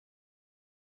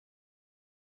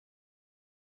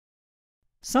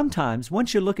Sometimes,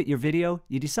 once you look at your video,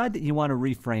 you decide that you want to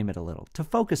reframe it a little to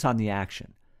focus on the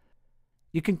action.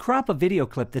 You can crop a video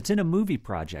clip that's in a movie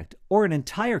project or an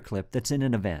entire clip that's in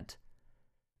an event.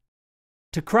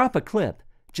 To crop a clip,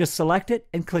 just select it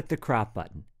and click the Crop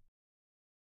button.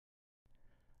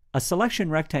 A selection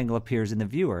rectangle appears in the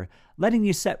viewer, letting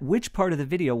you set which part of the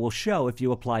video will show if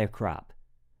you apply a crop.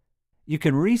 You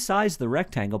can resize the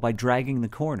rectangle by dragging the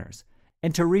corners,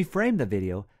 and to reframe the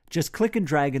video, just click and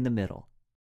drag in the middle.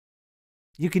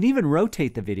 You can even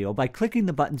rotate the video by clicking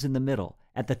the buttons in the middle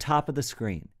at the top of the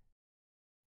screen.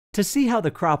 To see how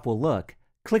the crop will look,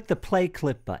 click the Play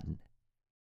Clip button.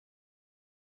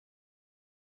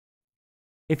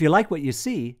 If you like what you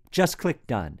see, just click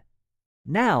Done.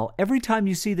 Now, every time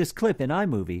you see this clip in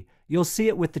iMovie, you'll see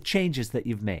it with the changes that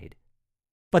you've made.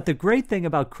 But the great thing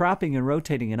about cropping and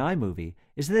rotating in iMovie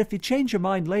is that if you change your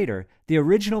mind later, the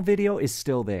original video is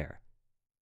still there.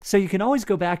 So you can always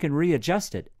go back and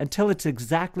readjust it until it's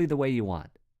exactly the way you want.